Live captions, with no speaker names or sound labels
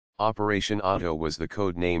Operation Otto was the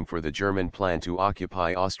code name for the German plan to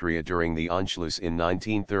occupy Austria during the Anschluss in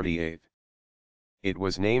 1938. It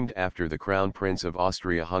was named after the Crown Prince of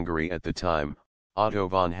Austria-Hungary at the time, Otto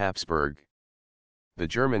von Habsburg. The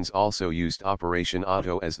Germans also used Operation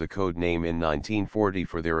Otto as the code name in 1940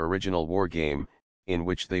 for their original war game, in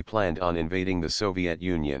which they planned on invading the Soviet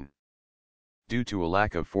Union. Due to a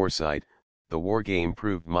lack of foresight, the war game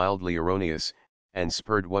proved mildly erroneous, and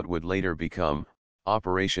spurred what would later become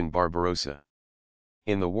Operation Barbarossa.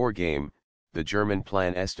 In the war game, the German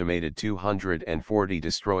plan estimated 240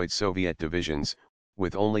 destroyed Soviet divisions,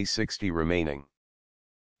 with only 60 remaining.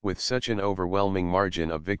 With such an overwhelming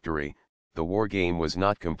margin of victory, the war game was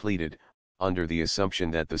not completed, under the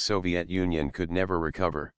assumption that the Soviet Union could never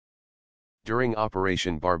recover. During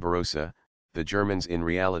Operation Barbarossa, the Germans in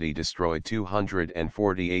reality destroyed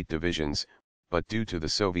 248 divisions, but due to the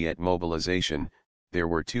Soviet mobilization, there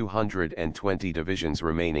were 220 divisions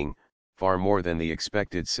remaining, far more than the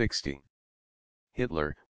expected 60.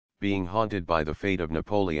 Hitler, being haunted by the fate of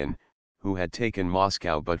Napoleon, who had taken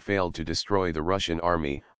Moscow but failed to destroy the Russian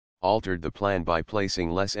army, altered the plan by placing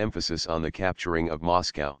less emphasis on the capturing of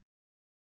Moscow.